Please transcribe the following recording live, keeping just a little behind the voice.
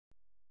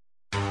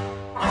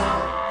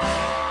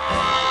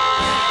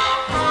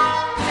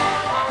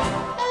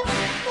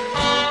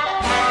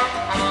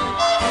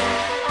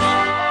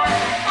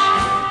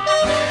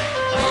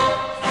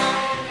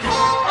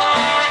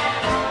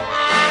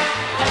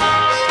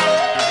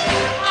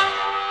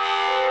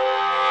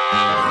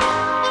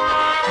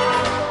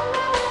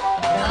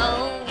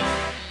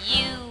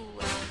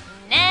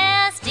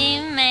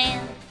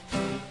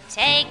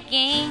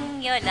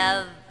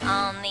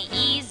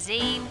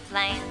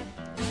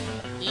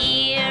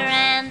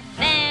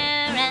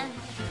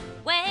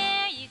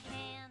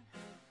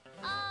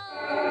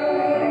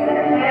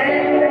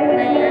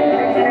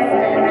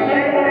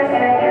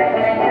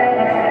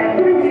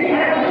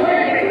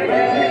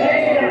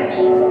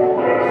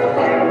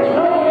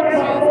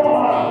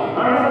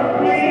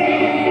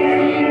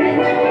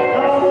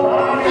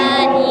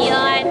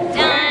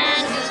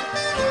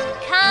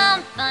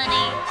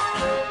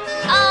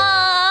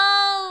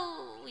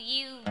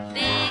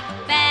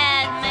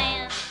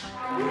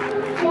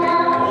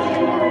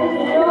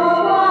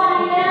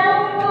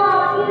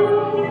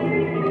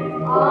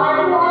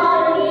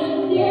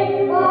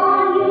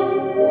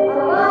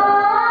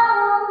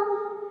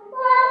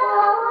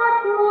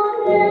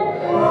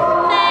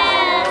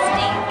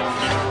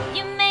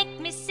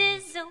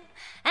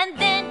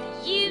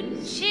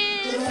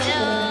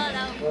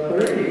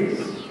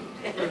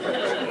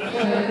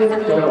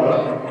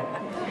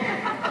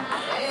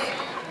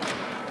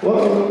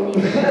Whoa.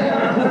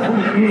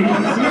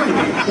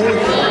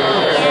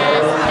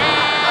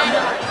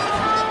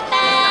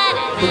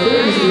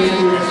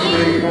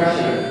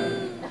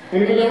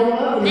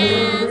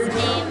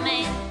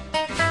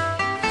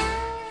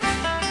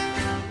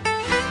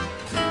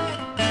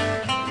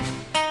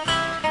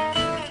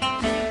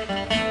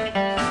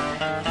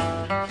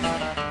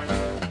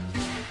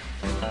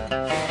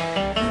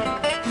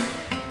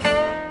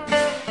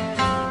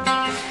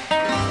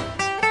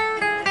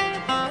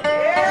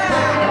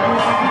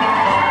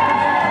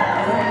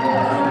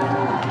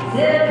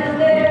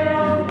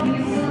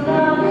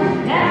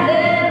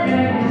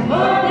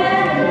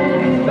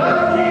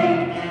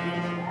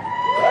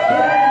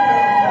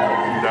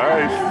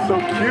 So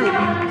cute.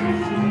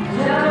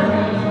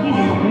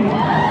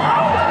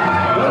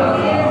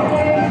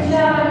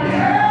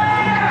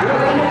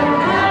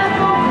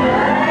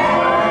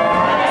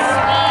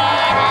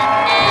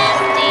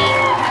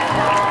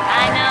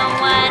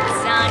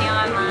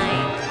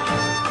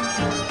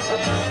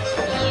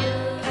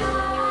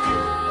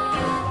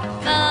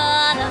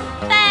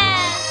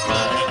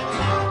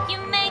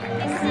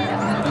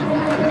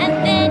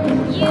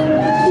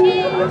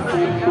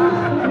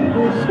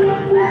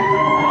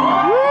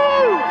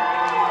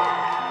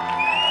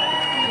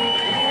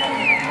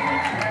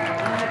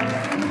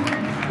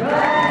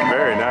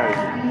 Very nice.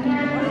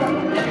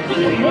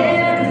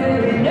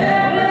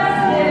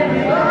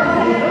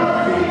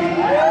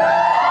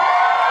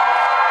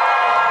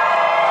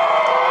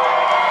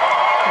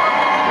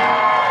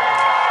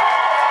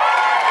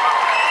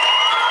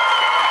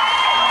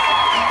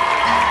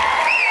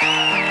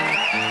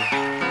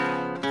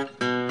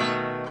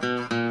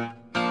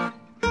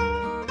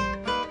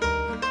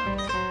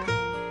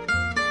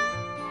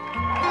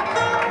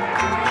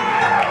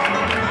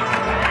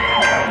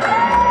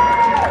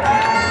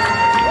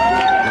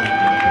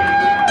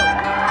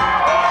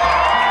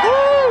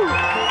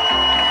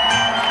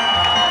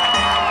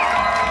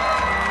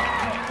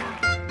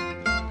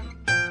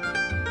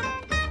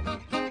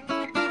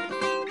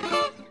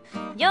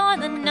 You're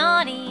the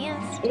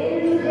naughtiest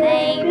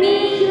baby.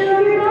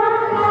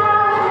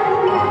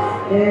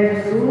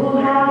 There's a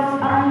schoolhouse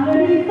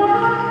underneath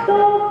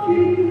the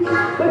trees,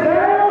 where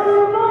girls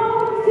are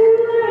born to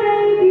their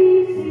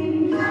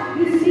ABCs.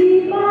 You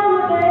sleep on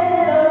a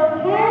bed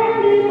of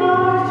candy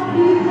bars.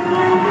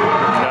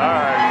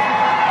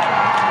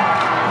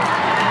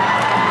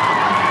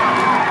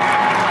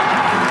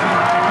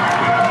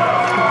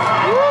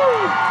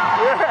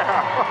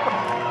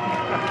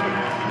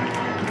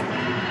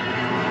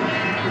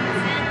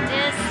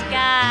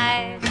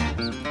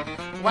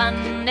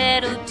 One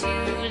little, two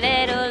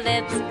little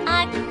lips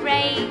I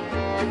crave.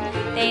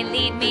 They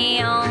lead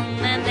me on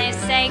and they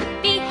say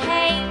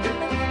behave.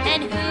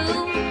 And who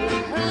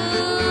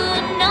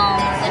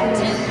knows the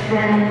two?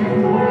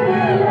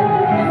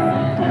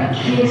 A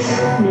kiss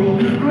may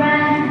be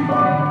grand,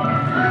 but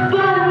it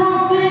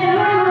won't be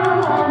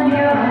around on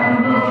your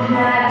humble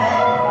flat.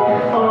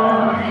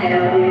 Or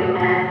help you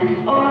at the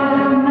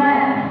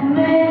ornament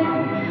men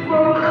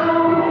will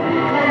come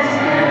as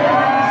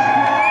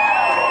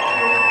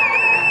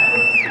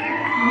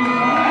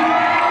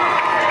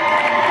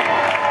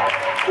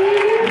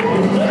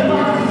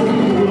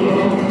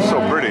So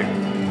pretty.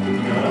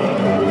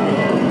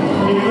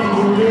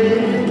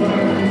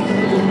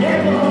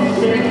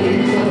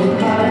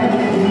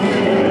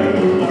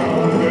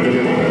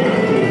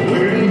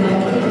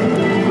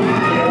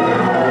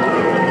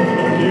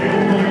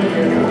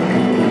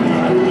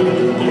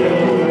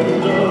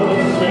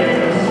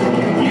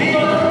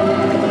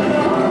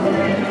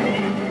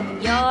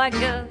 You're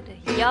good,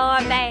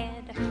 you're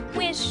bad.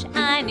 Wish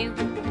I knew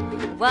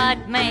what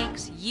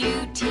makes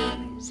you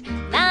tease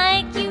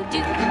like you do.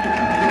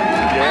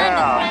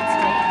 Yeah.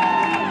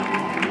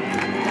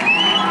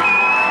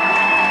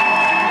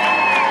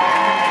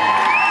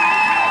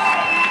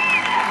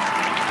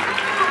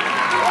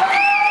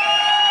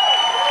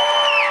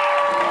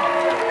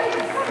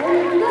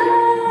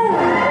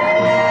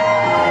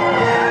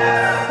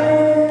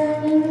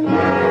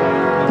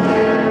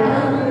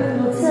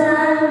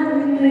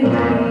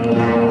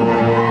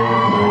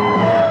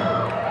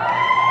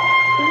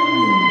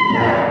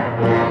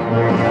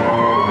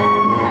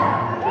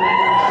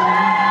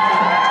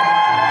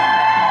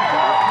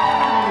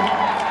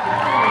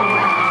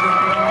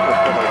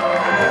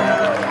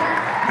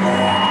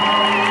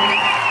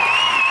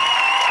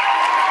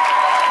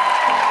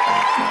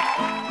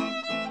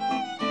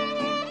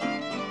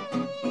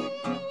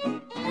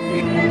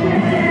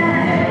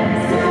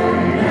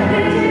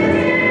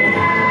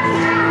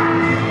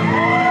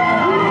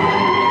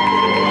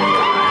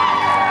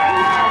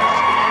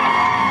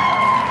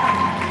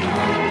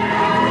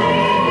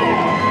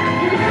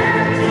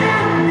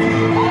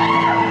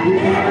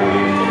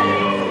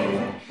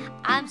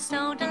 I'm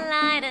so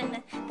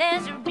delighted.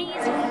 There's a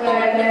reason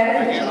for it.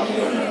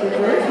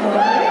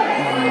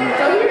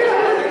 So here's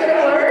how this is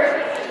gonna work.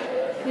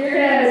 We're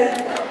gonna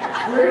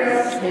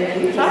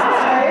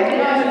hi.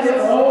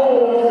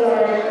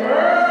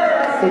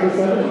 So the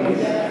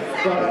 70s.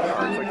 It's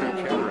like they're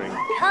chattering.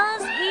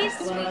 'Cause he's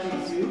sweet.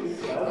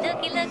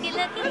 Looky, looky,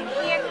 looky,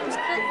 here comes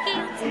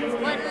Cookie.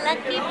 What a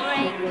lucky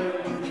break.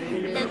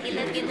 Looky,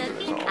 looky,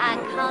 looky, I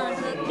call him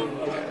Cookie.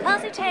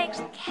 'Cause he takes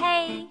the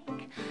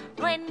cake.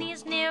 When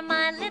he's near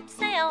my lips,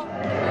 they all.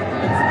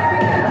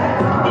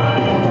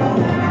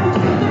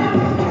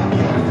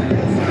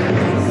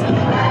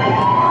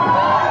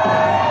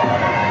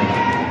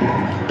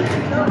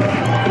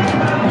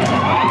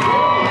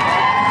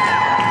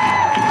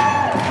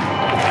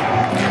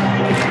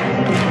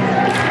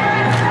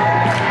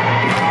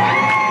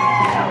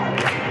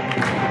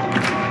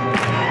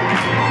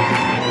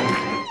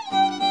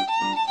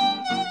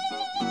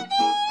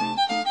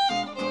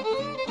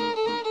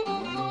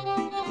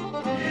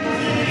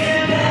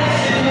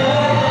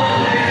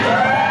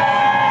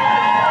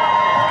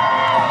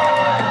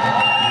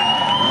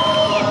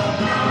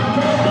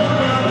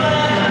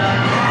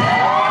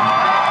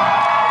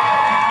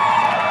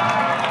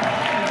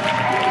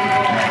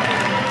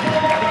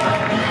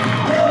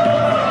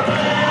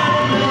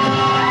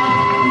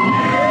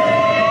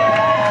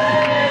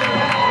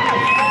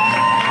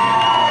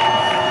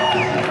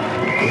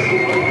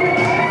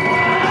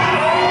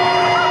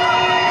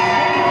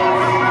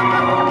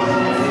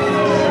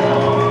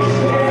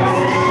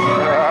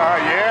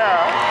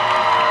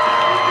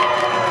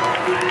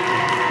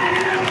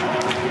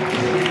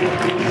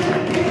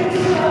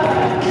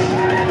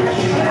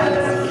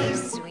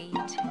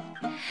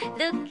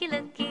 Looky,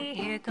 looky,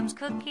 here comes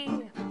Cookie.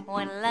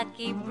 What a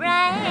lucky break.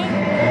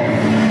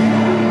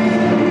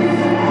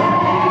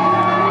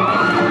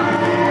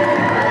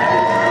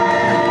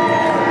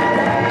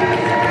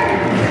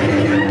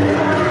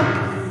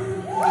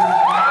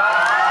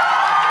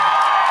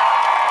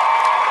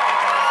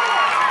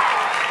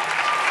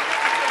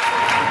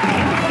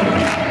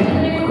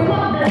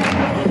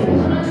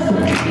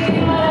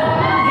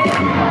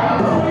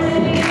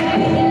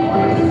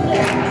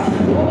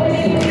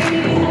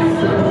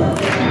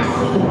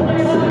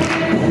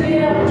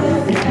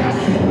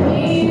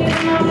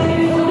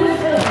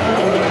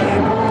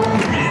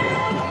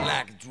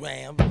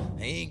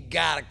 Ain't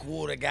got a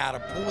quarter, got a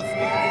pussy.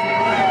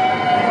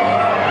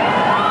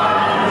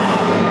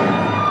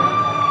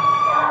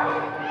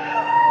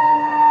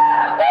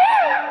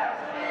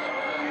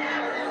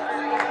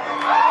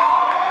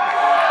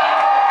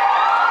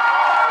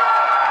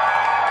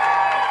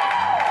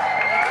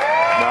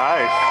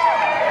 Nice.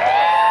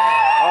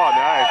 Oh,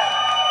 nice.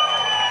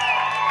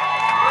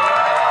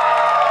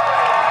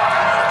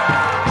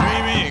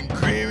 Dreamy and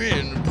creamy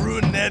and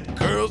brunette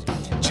curls,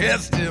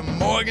 Chesty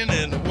Morgan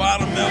and the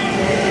watermelon.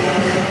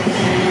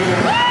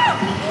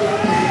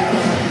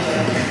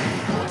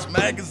 This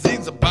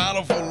magazine's a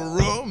bottle full of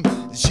rum.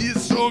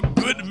 She's so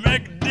good to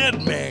make a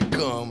dead man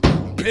come.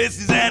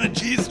 Pasties and a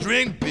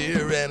G-string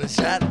beer and a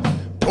shot.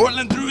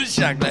 Portland through a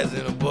shot glass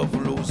and a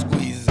buffalo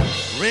squeeze.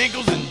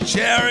 Wrinkles and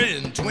Cherry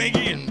and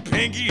Twinkie and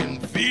Pinky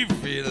and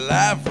Fifi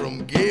live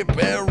from Gay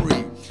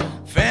Paris.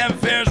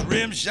 Fanfares,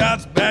 rim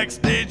shots,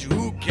 backstage,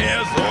 who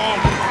cares? All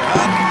is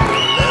hot.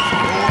 Let's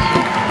go.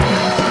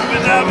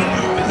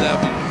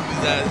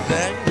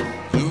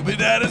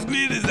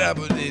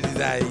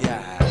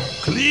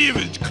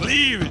 Cleavage,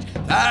 cleavage,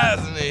 thighs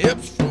and the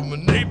hips, from the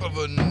nape of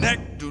her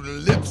neck to the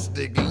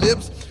lipstick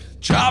lips,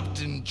 chopped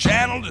and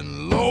channeled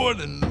and lowered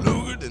and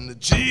lugered, and the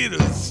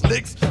cheetah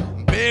slicks,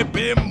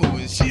 baby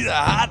moving. She's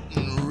hot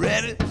and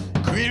ready,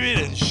 creamy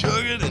and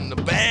sugared, and the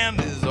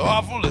band is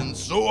awful, and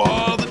so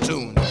are